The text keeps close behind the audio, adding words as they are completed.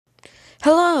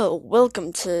Hello,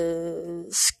 welcome to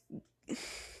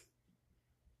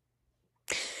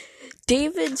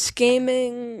David's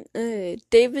Gaming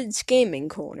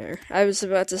Corner. I was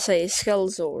about to say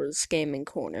Skelzor's Gaming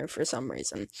Corner for some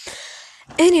reason.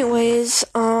 Anyways,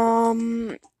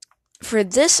 for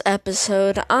this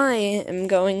episode, I am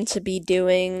going to be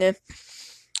doing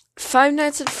Five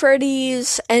Nights at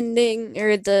Freddy's ending,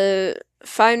 or the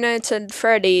Five Nights at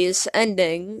Freddy's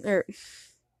ending, or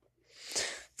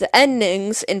the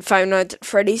endings in Five Nights at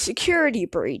Freddy's Security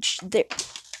Breach.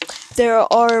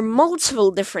 There are multiple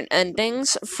different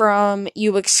endings, from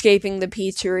you escaping the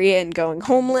pizzeria and going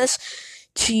homeless,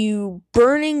 to you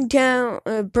burning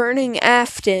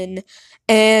Afton,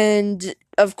 and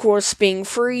of course being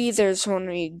free. There's one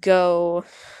where you go.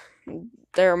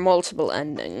 There are multiple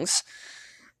endings,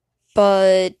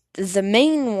 but the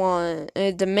main one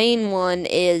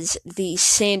is the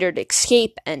standard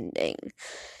escape ending.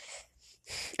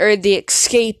 Or the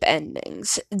escape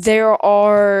endings. There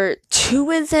are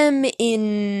two of them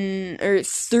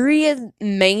three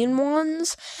main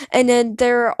ones, and then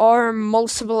there are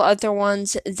multiple other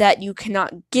ones that you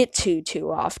cannot get to too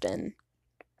often.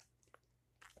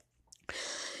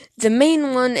 The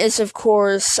main one is, of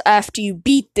course, after you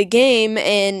beat the game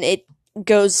and it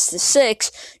goes to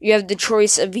 6, you have the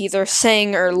choice of either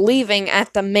staying or leaving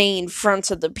at the main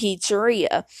front of the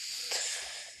pizzeria.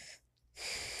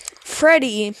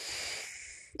 Freddy,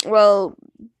 well,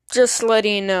 just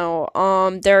letting you know,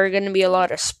 there are going to be a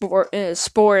lot of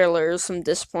spoilers from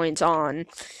this point on.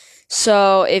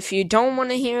 So, if you don't want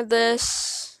to hear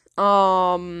this,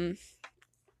 you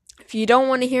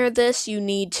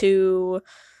need to,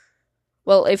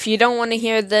 well, if you don't want to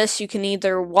hear this, you can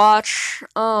either watch,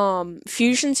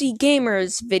 Fusion Z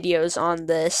Gamer's videos on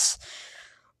this,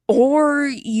 or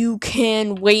you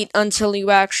can wait until you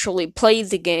actually play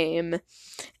the game,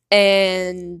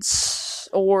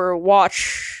 or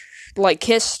watch, like,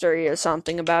 history or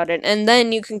something about it, and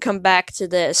then you can come back to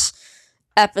this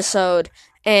episode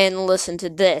and listen to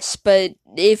this. But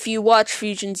if you watch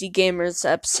Fusion Z Gamer's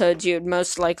episodes, you'd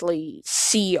most likely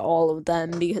see all of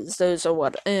them, because those are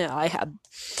what I have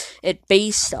it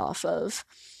based off of.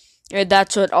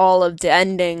 That's what all of the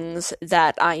endings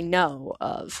that I know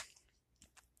of.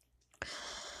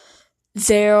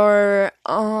 To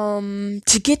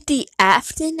get the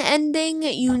Afton ending,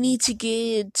 you need to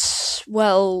get,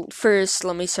 well, first,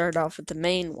 let me start off with the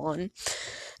main one.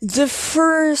 The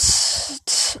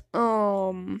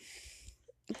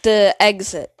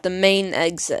main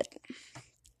exit.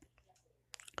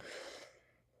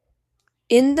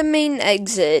 In the main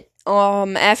exit,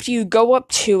 after you go up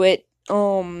to it,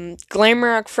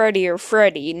 Glamrock Freddy or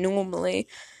Freddy, normally,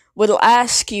 will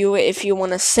ask you if you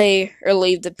want to stay or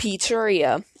leave the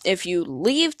pizzeria. If you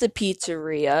leave the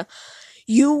pizzeria,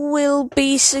 you will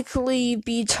basically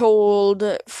be told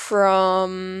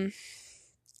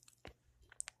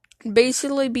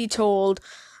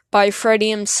by Freddy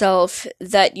himself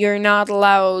that you're not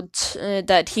allowed,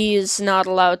 that he is not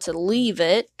allowed to leave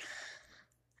it,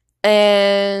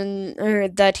 or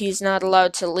that he's not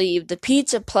allowed to leave the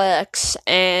Pizzaplex,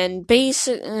 and because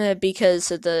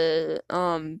of the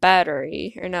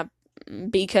battery, or not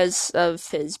because of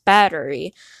his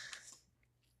battery,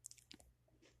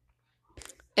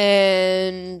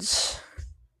 and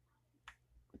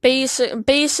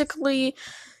basically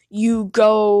you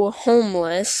go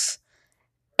homeless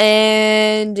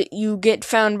and you get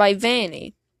found by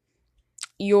Vanny.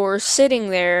 You're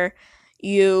sitting there.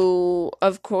 You,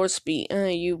 of course,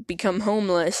 you become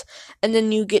homeless, and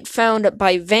then you get found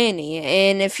by Vanny.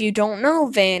 And if you don't know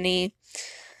Vanny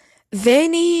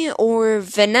or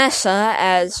Vanessa,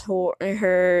 as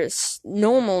her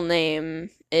normal name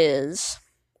is,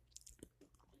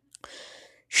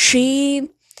 she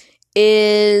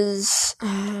is,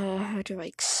 how do I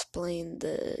explain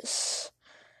this?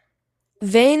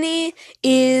 Vanny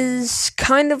is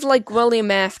kind of like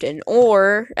William Afton,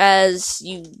 or, as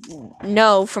you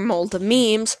know from all the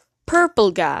memes, Purple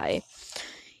Guy.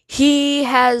 He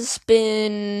has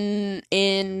been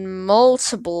in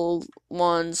multiple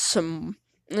FNAF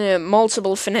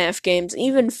games,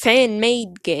 even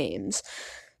fan-made games.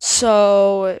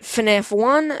 So, FNAF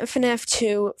 1, FNAF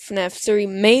 2, FNAF 3,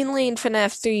 mainly in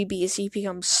FNAF 3 because he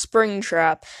becomes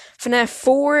Springtrap. FNAF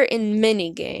 4 in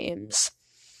minigames.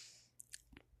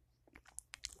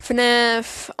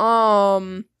 FNAF,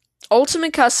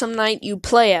 Ultimate Custom Night, you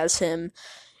play as him.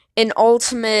 In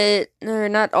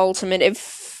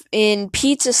in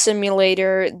Pizza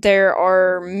Simulator, there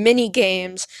are mini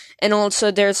games, and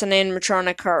also there's an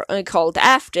animatronic called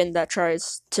Afton that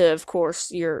tries to, of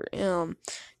course,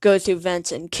 go through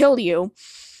vents and kill you.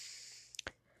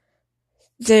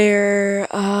 There,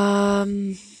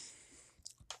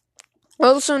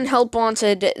 also in Help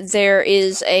Wanted, there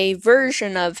is a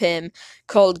version of him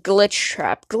called Glitch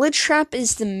Trap. Glitch Trap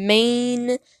is the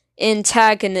main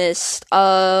antagonist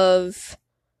of...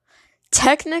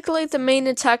 technically the main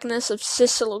antagonist of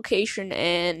Sister Location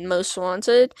and Most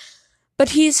Wanted, but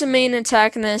he's the main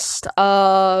antagonist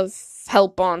of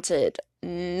Help Wanted,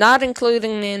 not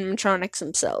including the animatronics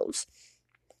themselves.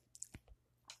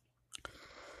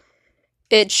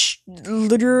 It's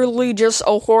literally just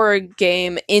a horror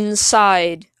game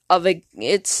inside of a...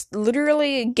 it's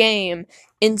literally a game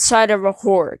inside of a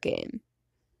horror game.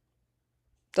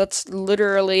 That's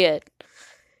literally it.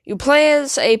 You play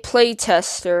as a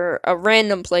playtester, a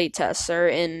random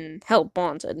playtester in Help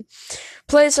Wanted.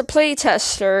 Play as a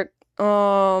playtester,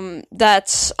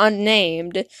 that's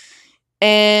unnamed,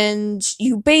 and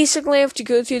you basically have to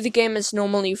go through the game as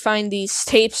normal. You find these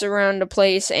tapes around the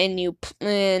place, and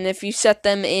if you set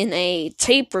them in a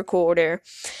tape recorder,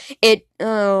 it,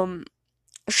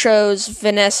 shows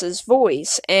Vanessa's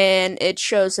voice, and it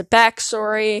shows a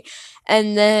backstory,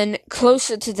 and then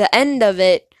closer to the end of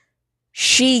it,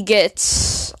 she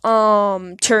gets,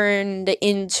 turned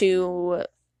into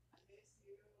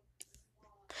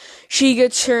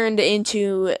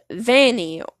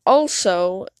Vanny,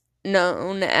 also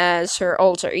known as her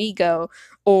alter ego,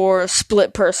 or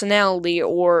split personality,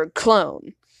 or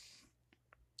clone.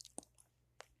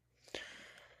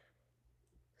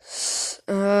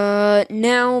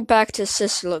 Now back to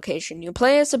Sister Location. You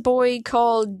play as a boy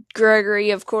called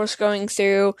Gregory, of course, going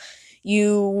through.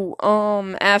 You,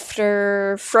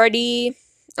 after Freddy,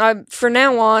 for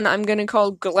now on, I'm gonna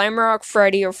call Glamrock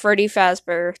Freddy or Freddy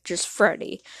Fazbear just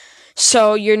Freddy.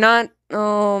 So you're not,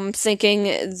 thinking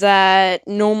that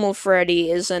normal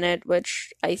Freddy is in it,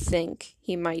 which I think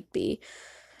he might be.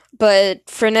 But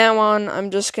for now on, I'm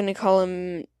just gonna call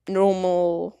him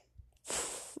normal,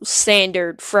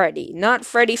 standard Freddy. Not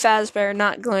Freddy Fazbear,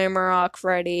 not Glamrock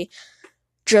Freddy,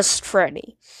 just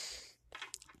Freddy.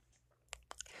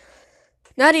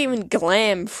 Not even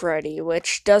Glam Freddy,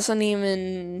 which doesn't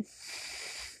even...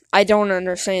 I don't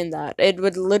understand that. It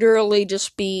would literally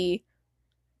just be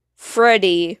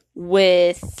Freddy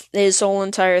with his whole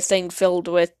entire thing filled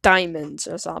with diamonds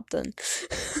or something.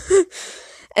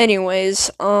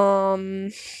 Anyways,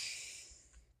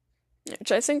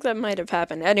 which I think that might have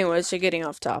happened. Anyways, you're getting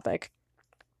off topic.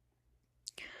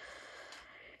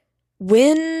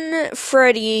 When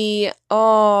Freddy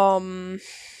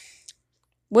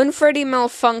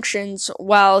malfunctions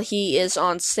while he is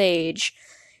on stage,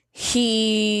 when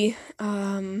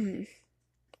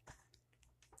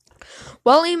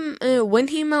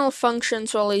he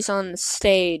malfunctions while he's on the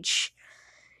stage,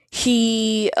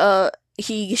 he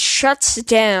shuts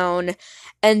down,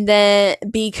 and then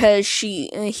because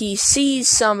he sees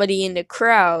somebody in the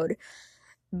crowd,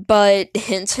 but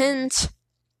hint hint,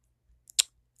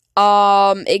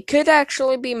 it could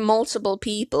actually be multiple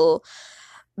people,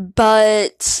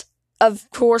 but of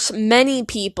course many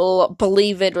people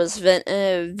believe it was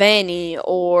Vanny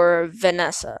or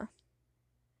Vanessa.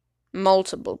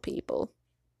 Multiple people.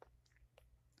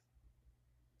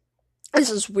 This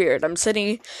is weird. I'm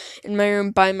sitting in my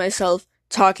room by myself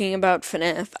talking about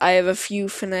FNAF. I have a few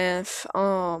FNAF,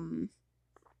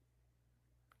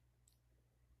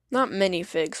 not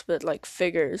minifigs, but like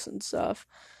figures and stuff.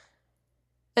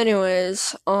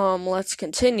 Anyways, let's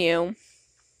continue.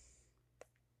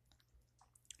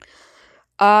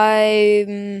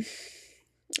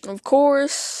 Of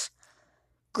course,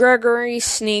 Gregory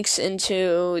sneaks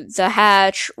into the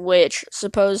hatch, which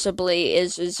supposedly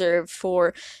is reserved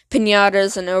for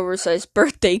piñatas and oversized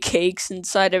birthday cakes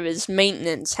inside of his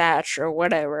maintenance hatch or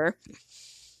whatever.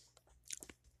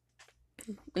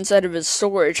 Inside of his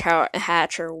storage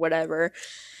hatch or whatever.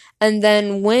 And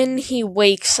then when he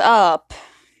wakes up...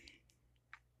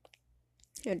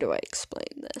 How do I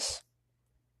explain this?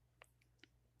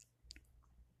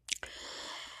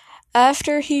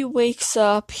 After he wakes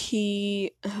up,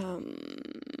 I'm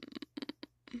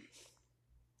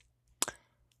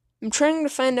trying to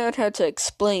find out how to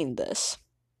explain this.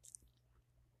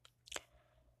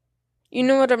 You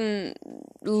know what,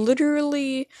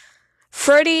 literally...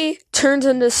 Freddy turns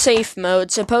into safe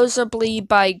mode, supposedly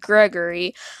by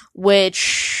Gregory,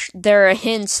 which there are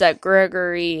hints that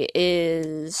Gregory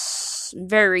is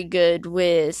very good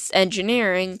with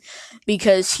engineering,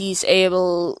 because he's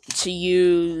able to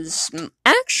use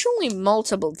actually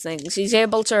multiple things. He's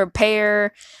able to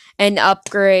repair and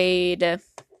upgrade.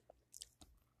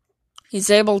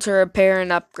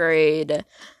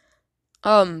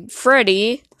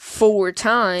 Freddy 4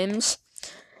 times.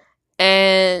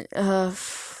 And,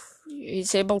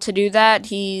 he's able to do that.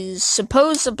 He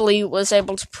supposedly was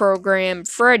able to program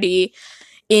Freddy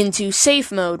into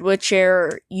safe mode, which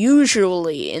are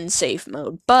usually in safe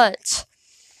mode, but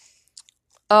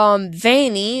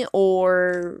Vanny,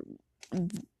 or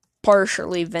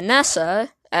partially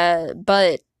Vanessa,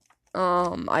 but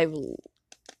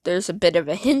there's a bit of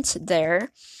a hint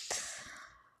there.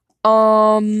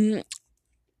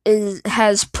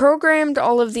 Has programmed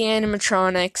all of the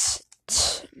animatronics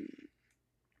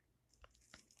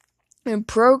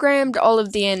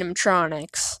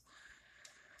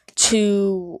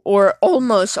to, or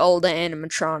almost all the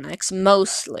animatronics,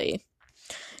 mostly,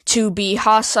 to be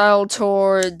hostile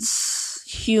towards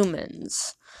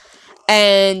humans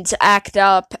and act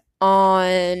up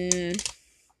at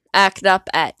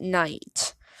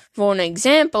night. For an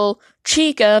example,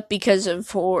 Chica, because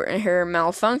of her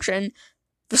malfunction,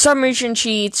 for some reason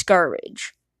she eats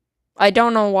garbage. I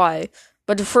don't know why,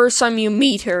 but the first time you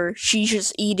meet her, she's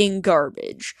just eating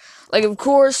garbage. Like, of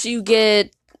course, you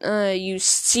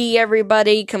see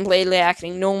everybody completely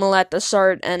acting normal at the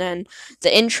start, and then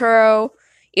the intro,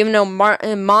 even though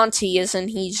Monty isn't,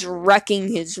 he's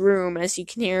wrecking his room, as you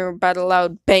can hear by the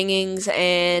loud bangings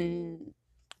and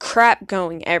crap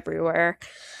going everywhere.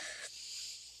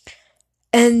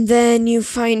 And then you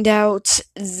find out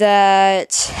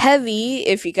that Heavy,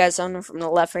 if you guys don't know from the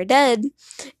Left 4 Dead,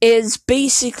 is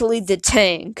basically the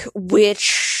tank,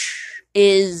 which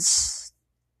is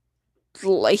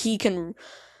like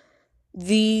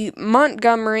the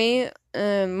Montgomery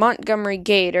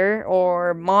Gator,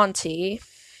 or Monty,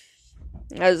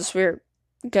 as we're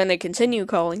gonna continue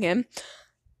calling him,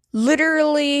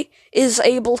 literally is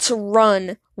able to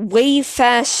run way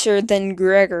faster than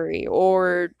Gregory,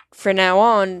 or for now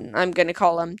on, I'm gonna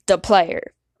call him the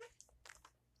player.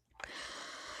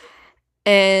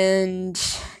 And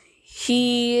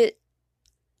he,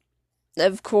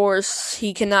 of course,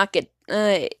 he cannot get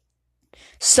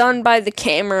stunned by the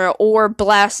camera or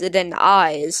blasted in the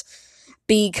eyes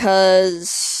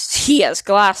because he has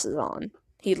glasses on.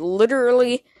 He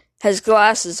literally has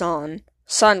glasses on,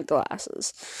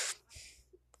 sunglasses.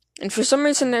 And for some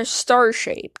reason they're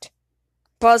star-shaped.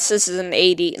 Plus this is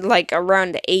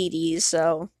around the 80s,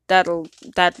 so that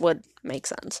would make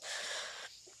sense.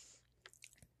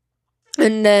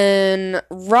 And then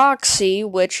Roxy,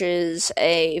 which is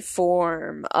a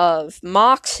form of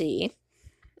Moxie,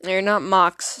 or not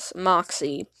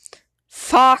Moxie,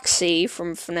 Foxy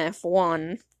from FNAF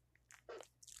 1,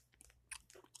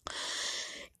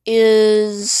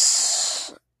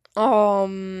 is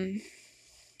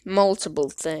multiple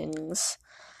things.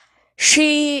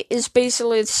 She is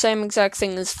basically the same exact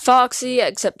thing as Foxy,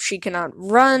 except she cannot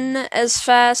run as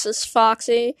fast as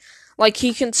Foxy. Like,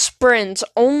 he can sprint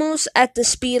almost at the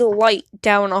speed of light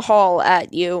down a hall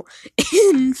at you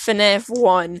in FNAF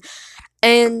 1.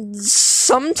 And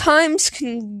sometimes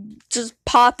can just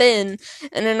pop in.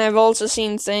 And then I've also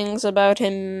seen things about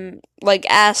him, like,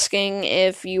 asking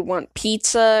if you want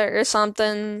pizza or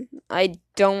something. I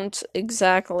don't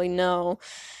exactly know.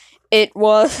 It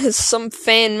was some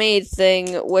fan-made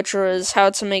thing, which was how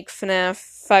to make FNAF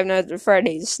Five Nights at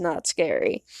Freddy's not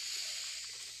scary.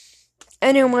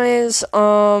 Anyways,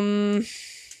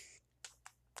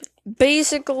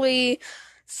 basically,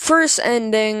 first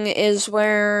ending is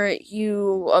where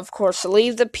you, of course,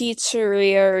 leave the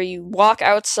pizzeria, or you walk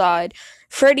outside.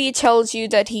 Freddy tells you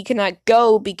that he cannot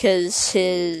go because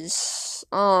he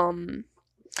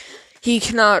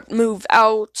cannot move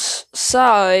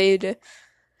outside.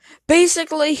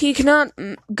 Basically, he cannot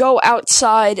go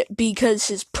outside because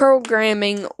his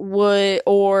programming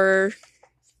or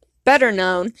better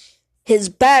known, his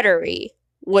battery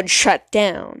would shut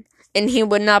down. And he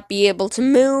would not be able to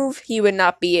move, he would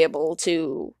not be able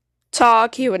to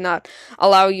talk, he would not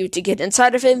allow you to get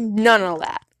inside of him, none of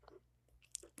that.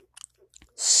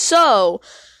 So,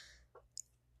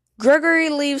 Gregory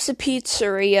leaves the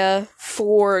pizzeria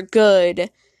for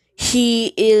good.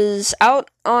 He is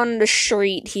out on the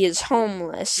street. He is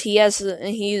homeless. He's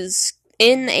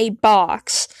in a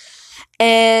box,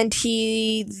 and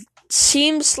he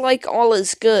seems like all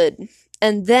is good.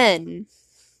 And then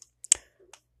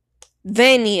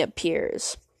Vanny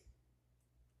appears.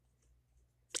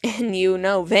 And you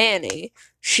know Vanny.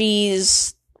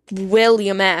 She's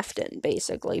William Afton,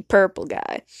 basically, purple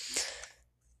guy.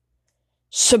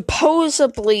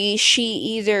 Supposedly, she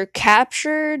either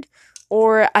captured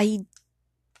or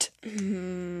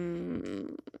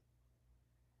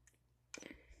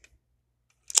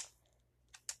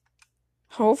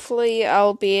hopefully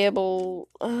I'll be able,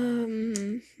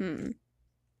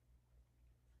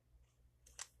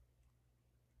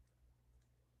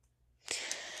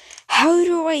 how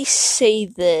do I say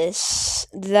this?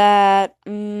 That,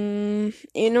 you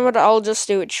know what, I'll just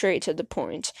do it straight to the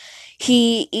point.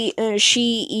 She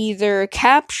either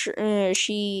captures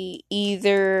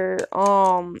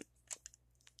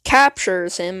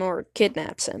him or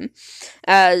kidnaps him,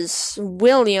 as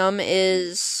William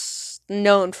is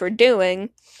known for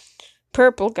doing.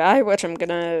 Purple Guy, which I'm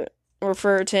gonna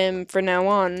refer to him from now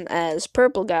on as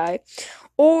Purple Guy,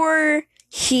 or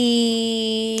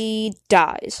he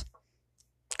dies.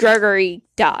 Gregory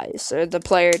dies, or the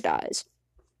player dies.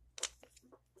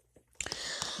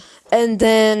 And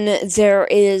then there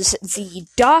is the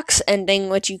docks ending,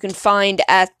 which you can find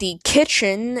at the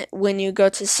kitchen when you go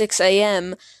to 6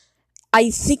 a.m. I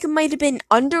think it might have been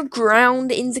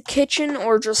underground in the kitchen,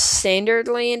 or just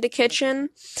standardly in the kitchen.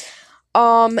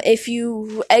 If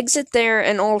you exit there,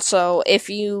 and also,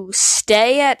 if you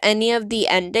stay at any of the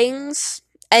endings,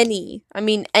 any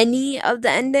of the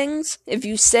endings, if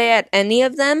you stay at any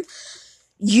of them,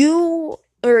 or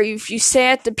if you stay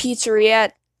at the pizzeria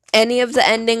at any of the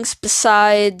endings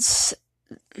besides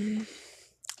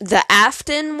the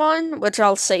Afton one, which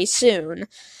I'll say soon,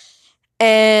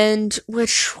 and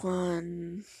which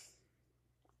one?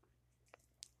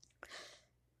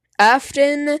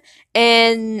 Afton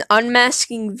and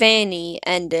Unmasking Vanny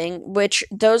ending, which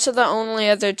those are the only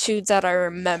other two that I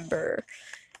remember.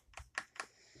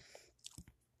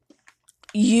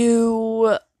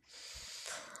 You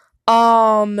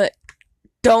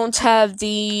don't have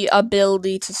the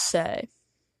ability to say.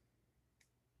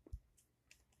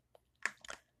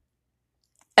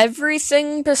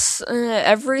 Everything besides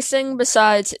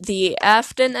the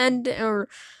Afton end, or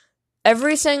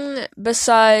everything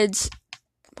besides,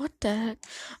 what the heck?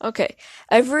 Okay,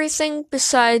 everything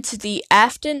besides the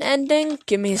Afton ending,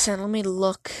 give me a second, let me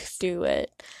look through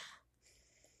it.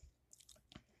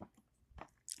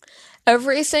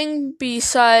 Everything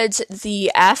besides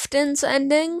the Afton's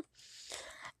ending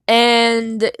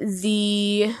and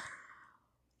the,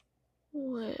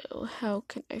 well, how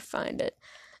can I find it?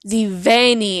 The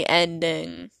Vanny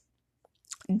ending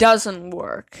doesn't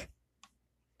work.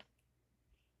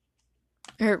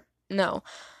 No.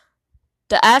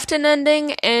 The Afton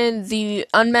ending and the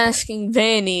Unmasking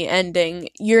Vanny ending,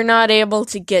 you're not able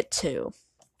to get to.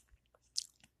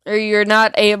 Or you're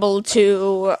not able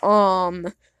to,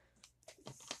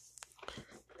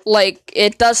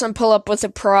 it doesn't pull up with a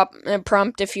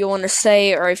prompt if you want to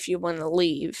say or if you want to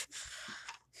leave.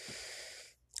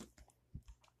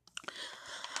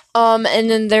 And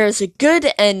then there's a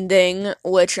good ending,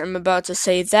 which I'm about to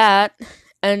say that,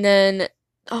 and then,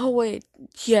 oh wait,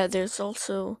 yeah, there's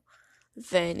also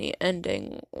Vanny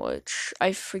ending, which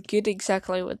I forget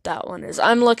exactly what that one is.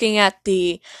 I'm looking at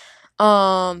the,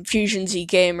 Fusion Z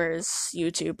Gamers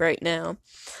YouTube right now.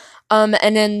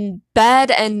 And then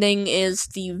bad ending is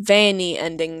the Vanny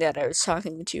ending that I was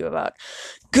talking to you about.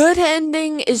 Good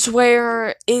ending is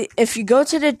where, if you go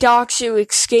to the docks, you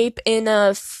escape in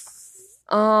a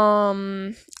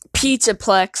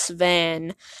Pizzaplex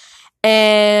van,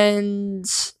 and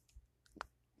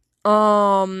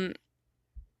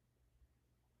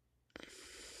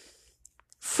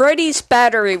Freddy's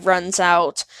battery runs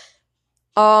out.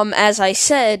 As I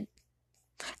said,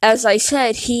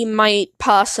 he might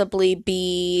possibly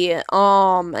be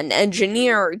an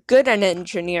engineer, good at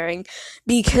engineering,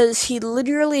 because he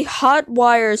literally hot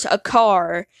wires a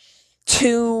car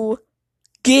to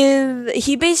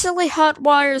he basically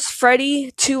hotwires Freddy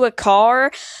to a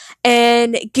car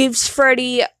and gives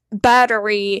Freddy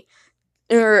battery,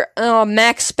 or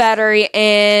max battery,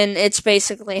 and it's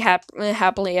basically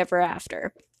happily ever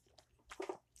after.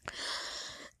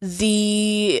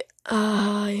 I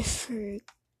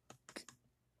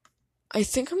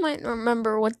think I might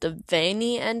remember what the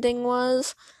Vanny ending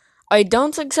was. I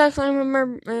don't exactly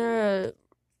remember,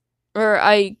 or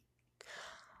I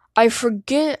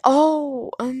forget.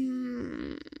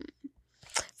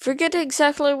 Forget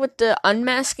exactly what the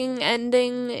unmasking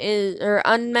ending is, or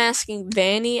unmasking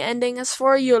Vanny ending is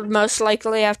for. You'll most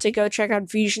likely have to go check out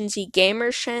Fusion Z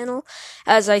Gamers channel.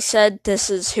 As I said,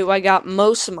 this is who I got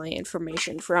most of my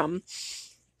information from.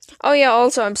 Oh yeah,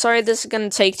 also, I'm sorry this is gonna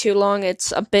take too long.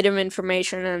 It's a bit of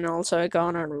information, and also I go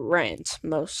on a rant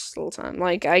most of the time.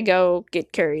 I go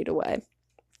get carried away.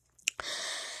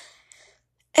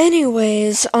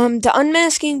 Anyways, the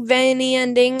unmasking Vanny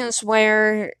ending is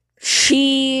where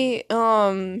she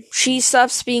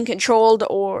stops being controlled,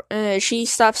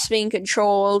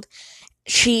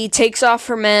 she takes off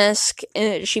her mask,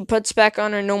 she puts back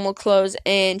on her normal clothes,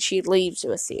 and she leaves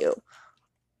with you.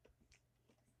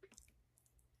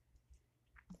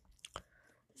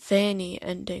 Vanny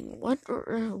ending. What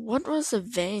was the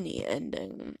Vanny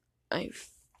ending?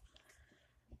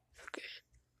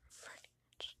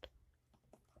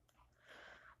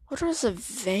 What was the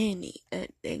Vanny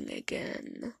ending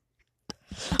again?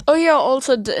 Oh yeah,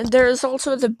 also there's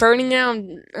also the burning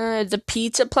down the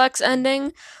Pizzaplex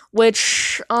ending,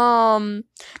 which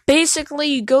basically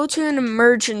you go to an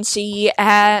emergency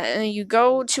exit.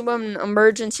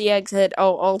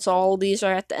 Oh, also all these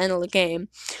are at the end of the game.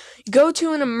 You go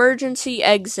to an emergency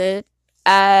exit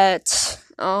at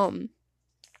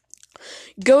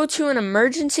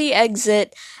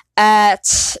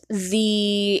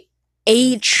the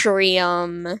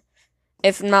atrium,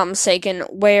 if I'm not mistaken,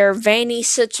 where Vanny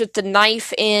sits with the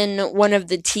knife in one of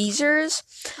the teasers.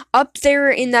 Up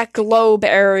there in that globe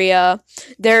area,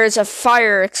 there is a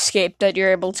fire escape that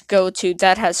you're able to go to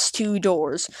that has 2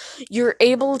 doors. You're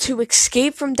able to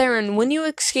escape from there, and when you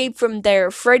escape from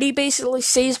there, Freddy basically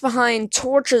stays behind,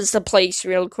 torches the place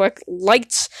real quick,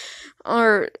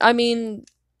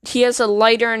 he has a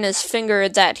lighter in his finger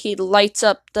that he lights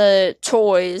up the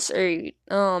toys, or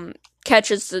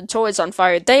catches the toys on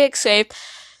fire. They escape.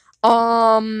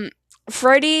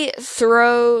 Freddy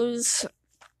throws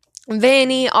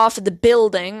Vanny off of the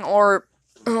building, or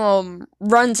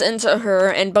runs into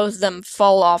her, and both of them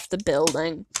fall off the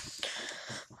building.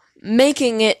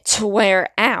 Making it to where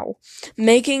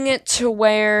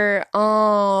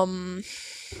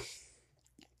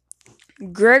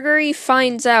Gregory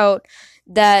finds out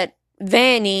that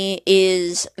Vanny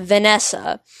is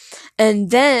Vanessa.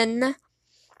 And then,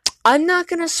 I'm not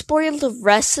gonna spoil the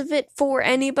rest of it for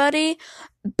anybody,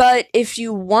 but if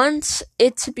you want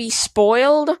it to be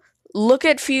spoiled, look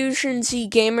at Fusion Z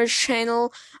Gamer's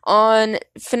channel on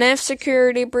FNAF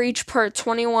Security Breach Part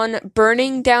 21,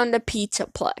 Burning Down the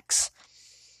Pizzaplex,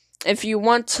 if you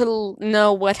want to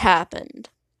know what happened.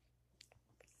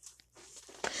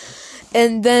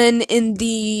 And then in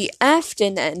the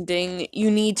Afton ending,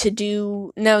 you need to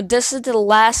do... Now, this is the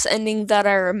last ending that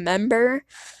I remember,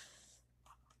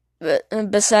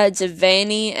 besides the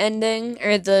Vanny ending,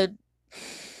 or the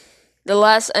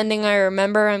last ending I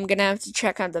remember. I'm gonna have to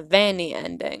check out the Vanny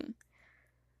ending.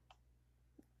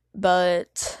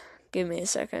 But, give me a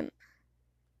second.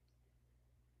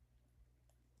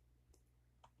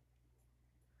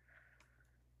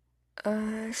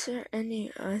 Is there any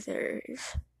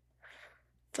others?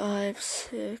 5,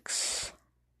 6.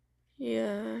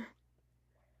 Yeah.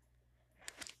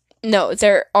 No,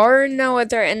 there are no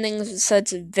other endings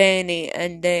besides the Vanny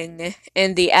ending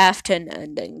and the Afton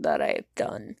ending that I've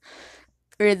done.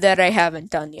 Or that I haven't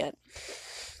done yet.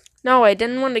 No, I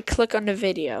didn't want to click on the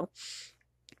video.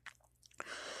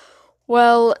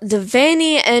 Well, the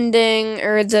Vanny ending,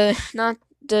 not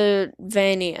the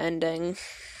Vanny ending.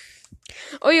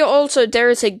 Oh yeah, also, there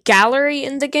is a gallery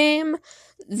in the game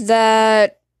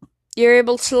that you're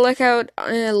able to look at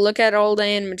all the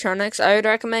animatronics. I would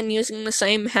recommend using the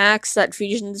same hacks that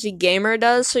Fusion Z Gamer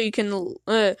does, so you can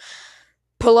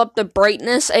pull up the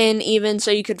brightness, and even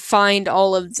so you could find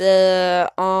all of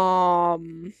the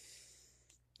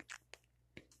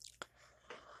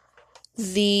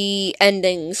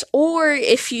endings. Or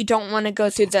if you don't want to go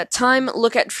through that time,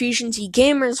 look at Fusion Z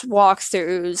Gamer's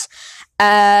walkthroughs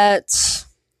at...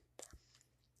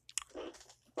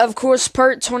 Of course,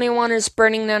 part 21 is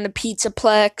burning down the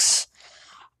Pizzaplex.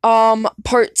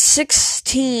 Part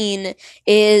 16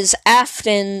 is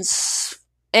Afton's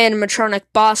animatronic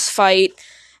boss fight,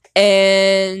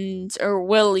 or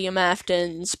William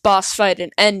Afton's boss fight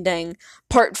and ending.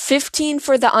 Part 15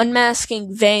 for the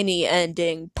unmasking Vanny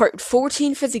ending. Part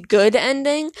 14 for the good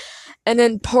ending. And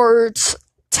then part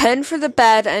 10 for the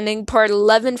bad ending, part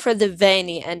 11 for the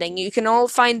Vanny ending. You can all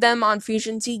find them on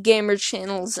Fusion Z Gamer's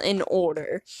channels in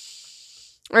order.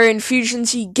 Or in Fusion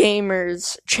Z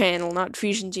Gamer's channel, not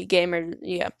Fusion Z Gamer,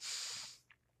 yeah.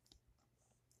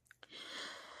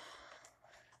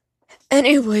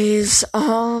 Anyways,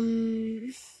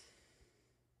 in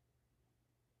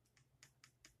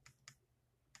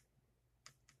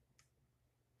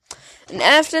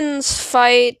Afton's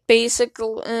fight,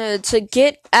 basically, to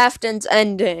get Afton's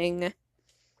ending,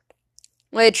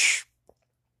 which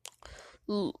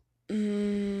to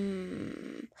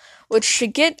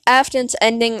get Afton's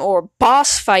ending, or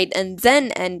boss fight and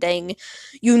then ending,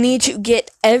 you need to get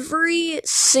every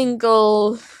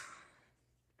single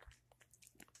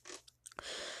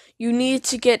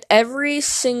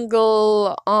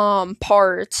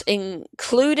part,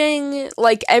 including,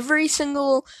 like, every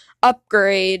single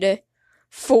upgrade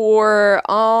for,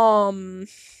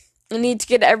 you need to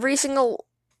get every single,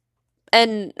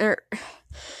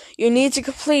 you need to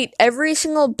complete every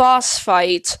single boss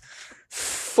fight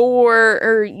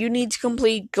you need to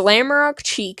complete Glamrock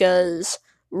Chica's,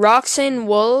 Roxanne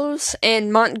Wolves,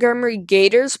 and Montgomery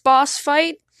Gator's boss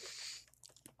fight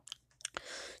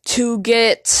to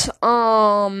get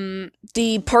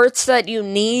the parts that you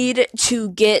need to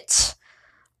get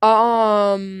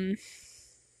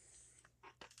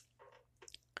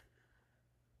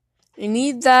you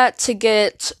need that to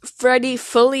get Freddy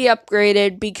fully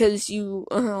upgraded, because you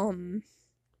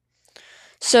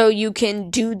so you can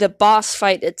do the boss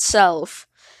fight itself.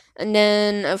 And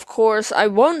then, of course, I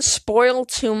won't spoil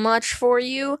too much for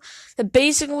you, but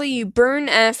basically you burn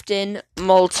Afton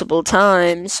multiple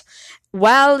times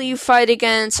while you fight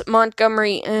against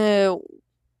Montgomery,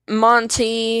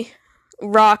 Monty,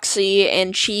 Roxy,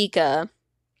 and Chica.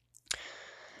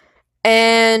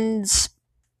 And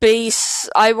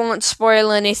I won't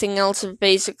spoil anything else if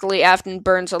basically Afton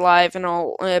burns alive and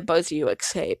both of you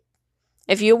escape.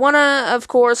 If you wanna, of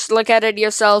course, look at it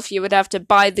yourself, you would have to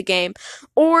buy the game.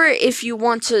 Or if you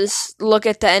want to look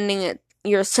at the ending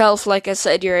yourself, like I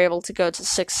said, you're able to go to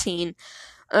 16.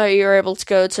 You're able to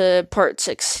go to part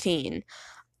 16.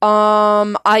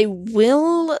 I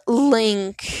will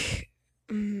link...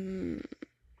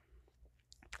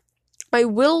 I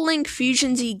will link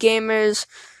Fusion Z Gamers,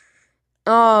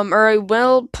 or I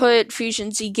will put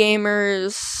Fusion Z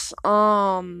Gamers,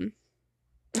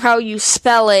 how you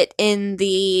spell it in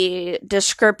the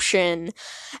description,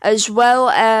 as well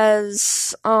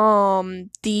as, I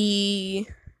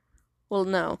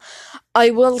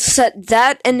will set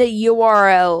that in the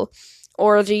URL,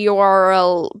 or the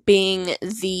URL being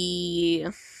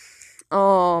the,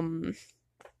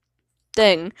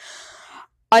 thing.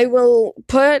 I will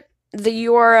put the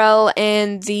URL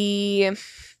and the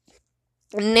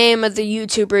name of the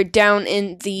YouTuber down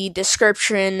in the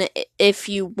description if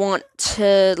you want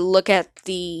to look at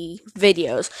the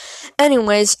videos.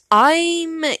 Anyways,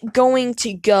 I'm going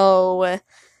to go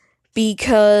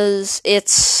because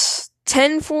it's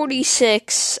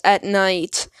 10:46 at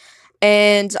night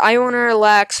and I want to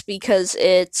relax because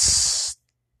it's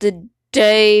the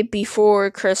day before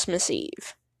Christmas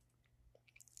Eve.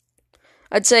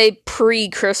 I'd say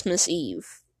pre-Christmas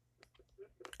Eve.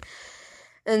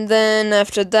 And then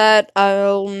after that,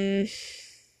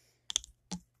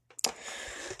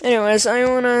 anyways, I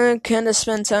want to kind of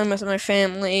spend time with my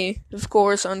family, of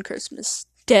course, on Christmas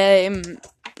Day,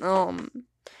 open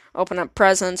up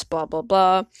presents, blah, blah,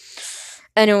 blah.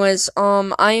 Anyways,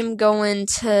 I'm going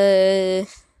to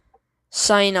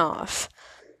sign off.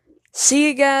 See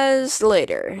you guys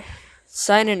later.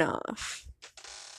 Signing off.